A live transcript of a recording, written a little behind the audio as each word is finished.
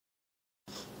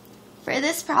For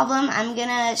this problem, I'm going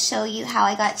to show you how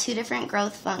I got two different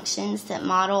growth functions that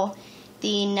model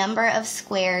the number of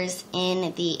squares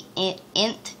in the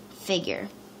nth figure.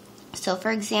 So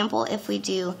for example, if we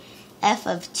do f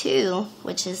of 2,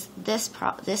 which is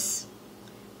this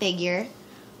figure,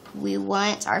 we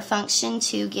want our function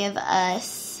to give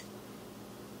us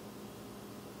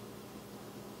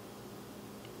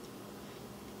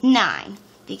 9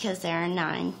 because there are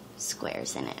 9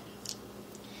 squares in it.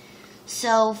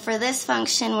 So for this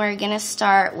function, we're going to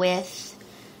start with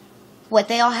what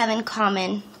they all have in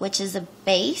common, which is a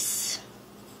base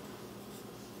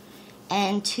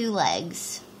and 2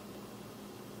 legs.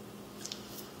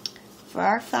 For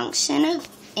our function of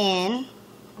n,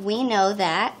 we know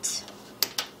that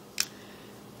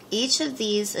each of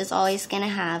these is always going to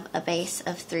have a base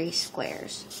of 3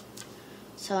 squares.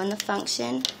 So in the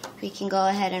function, we can go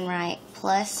ahead and write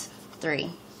plus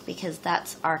 3 because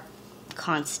that's our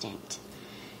constant.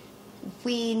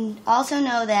 We also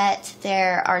know that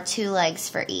there are 2 legs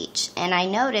for each, and I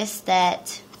noticed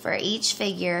that for each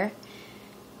figure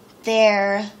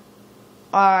there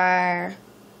are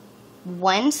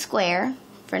 1 square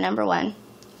for number 1,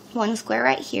 1 square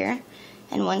right here,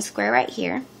 and 1 square right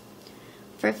here.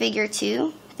 For figure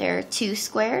 2, there are 2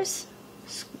 squares,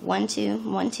 1, 2,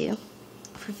 1, 2.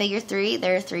 For figure 3,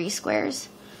 there are 3 squares,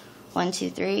 1, 2,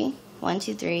 3, 1,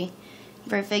 2, 3.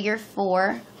 For figure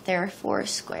 4, there are 4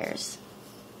 squares.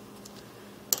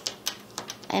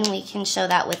 And we can show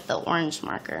that with the orange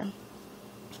marker.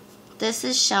 This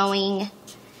is showing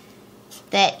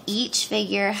that each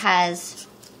figure has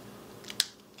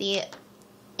the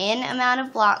n amount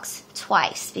of blocks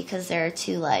twice because there are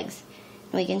 2 legs.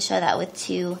 And we can show that with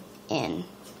 2n.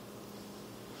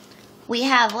 We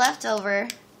have left over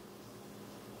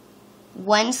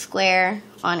 1 square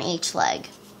on each leg.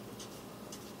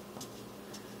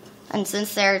 And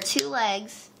since there are 2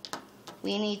 legs,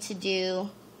 we need to do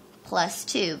plus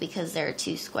 2 because there are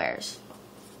 2 squares.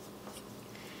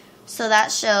 So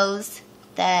that shows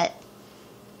that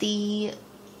the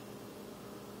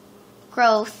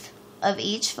growth of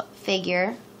each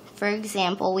figure, for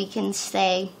example, we can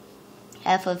say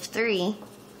f of 3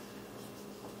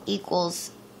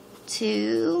 equals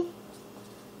 2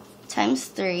 times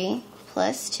 3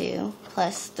 plus 2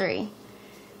 plus 3.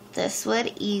 This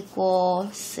would equal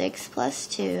 6 plus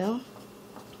 2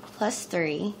 plus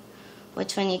 3,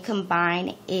 which when you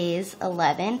combine is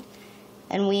 11.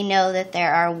 And we know that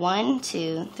there are 1,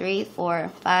 2, 3,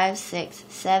 4, 5, 6,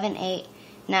 7, 8,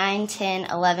 9, 10,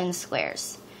 11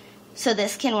 squares. So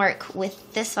this can work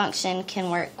with, this function can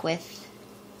work with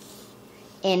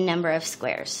n number of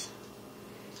squares.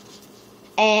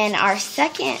 And our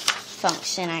second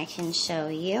function I can show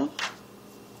you,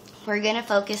 we're going to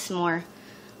focus more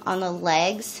on the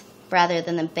legs rather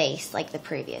than the base like the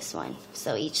previous one.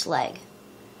 So each leg.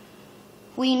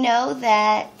 We know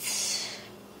that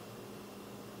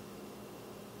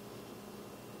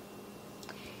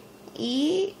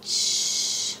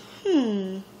each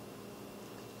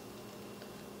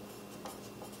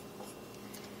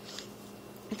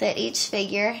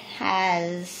figure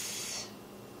has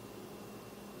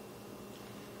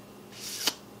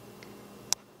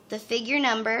the figure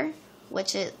number,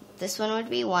 which this one would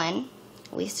be 1.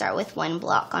 We start with 1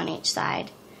 block on each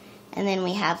side, and then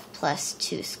we have plus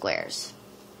 2 squares.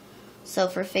 So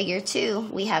for figure 2,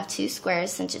 we have 2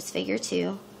 squares since it's figure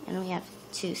 2, and we have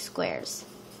 2 squares.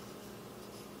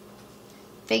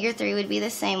 Figure 3 would be the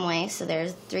same way, so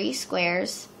there's 3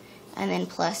 squares, and then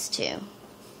plus 2.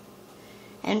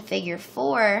 And figure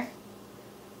 4,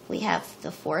 we have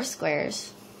the 4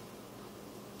 squares,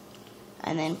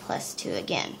 and then plus 2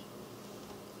 again.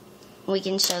 We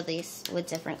can show these with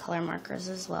different color markers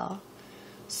as well.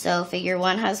 So figure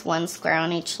 1 has 1 square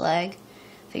on each leg.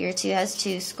 Figure 2 has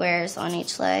 2 squares on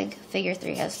each leg. Figure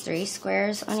 3 has 3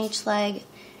 squares on each leg.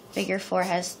 Figure 4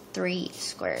 has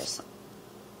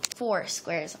 4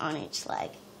 squares on each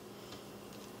leg.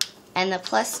 And the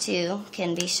plus 2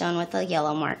 can be shown with a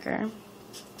yellow marker.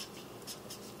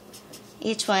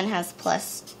 Each one has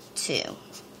plus 2.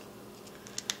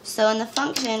 So in the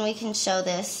function, we can show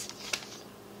this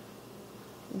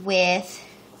with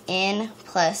n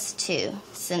plus 2,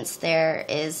 since there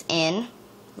is n,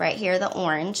 right here the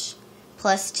orange,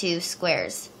 plus 2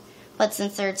 squares. But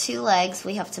since there are 2 legs,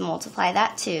 we have to multiply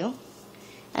that 2,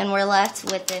 and we're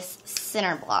left with this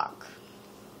center block.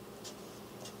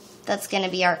 That's going to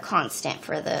be our constant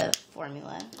for the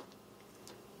formula.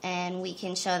 And we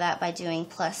can show that by doing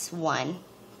plus 1,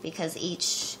 because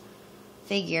each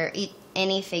figure,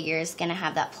 any figure is going to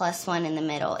have that plus 1 in the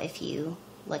middle if you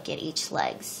look at each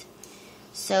legs.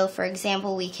 So for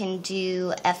example, we can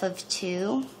do f of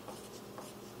 2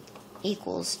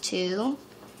 equals 2,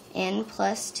 n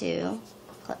plus 2,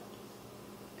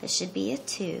 this should be a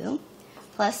 2,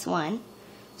 plus 1.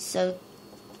 So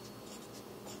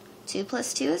 2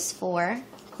 plus 2 is 4,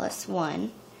 plus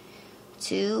 1.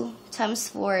 2 times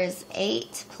 4 is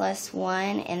 8, plus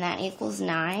 1, and that equals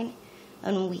 9.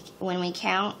 And when we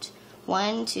count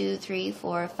 1, 2, 3,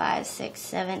 4, 5, 6,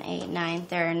 7, 8, 9,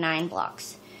 there are 9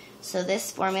 blocks. So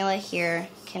this formula here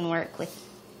can work with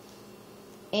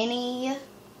any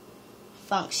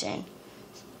function.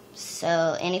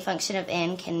 So any function of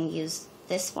n can use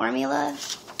this formula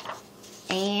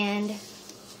and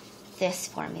this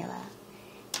formula.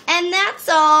 And that's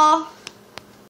all.